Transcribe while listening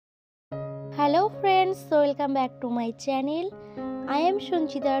Hello friends, welcome back to my channel. I am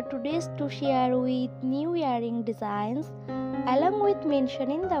Sanchita today to share with new earring designs along with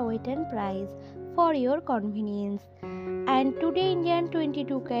mentioning the weight and price for your convenience. And today Indian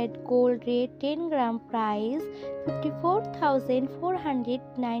 22 karat gold rate 10 gram price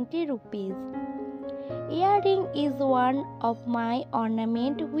 54,490 rupees. Earring is one of my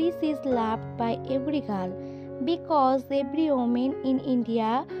ornament which is loved by every girl because every woman in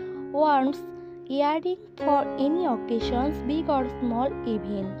India wants earring for any occasions, big or small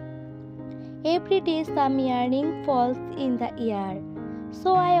even. Every day some earring falls in the ear,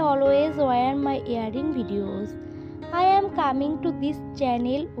 so I always wear my earring videos. I am coming to this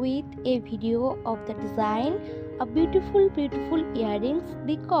channel with a video of the design of beautiful earrings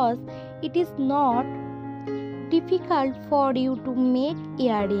because it is not difficult for you to make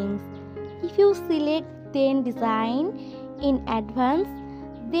earrings. If you select then design in advance,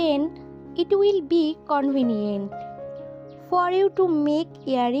 then it will be convenient for you to make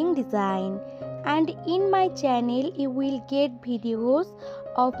earring design. And in my channel you will get videos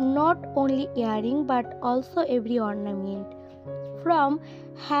of not only earring but also every ornament from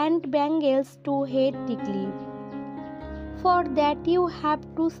hand bangles to head tickly. For that you have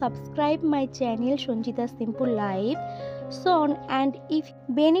to subscribe my channel Sanchita Simple Life soon, and if you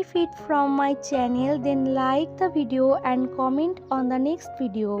benefit from my channel then like the video and comment on the next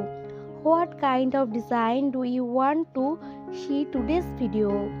video. What kind of design do you want to see today's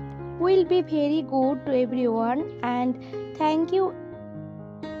video? Will be very good to everyone, and thank you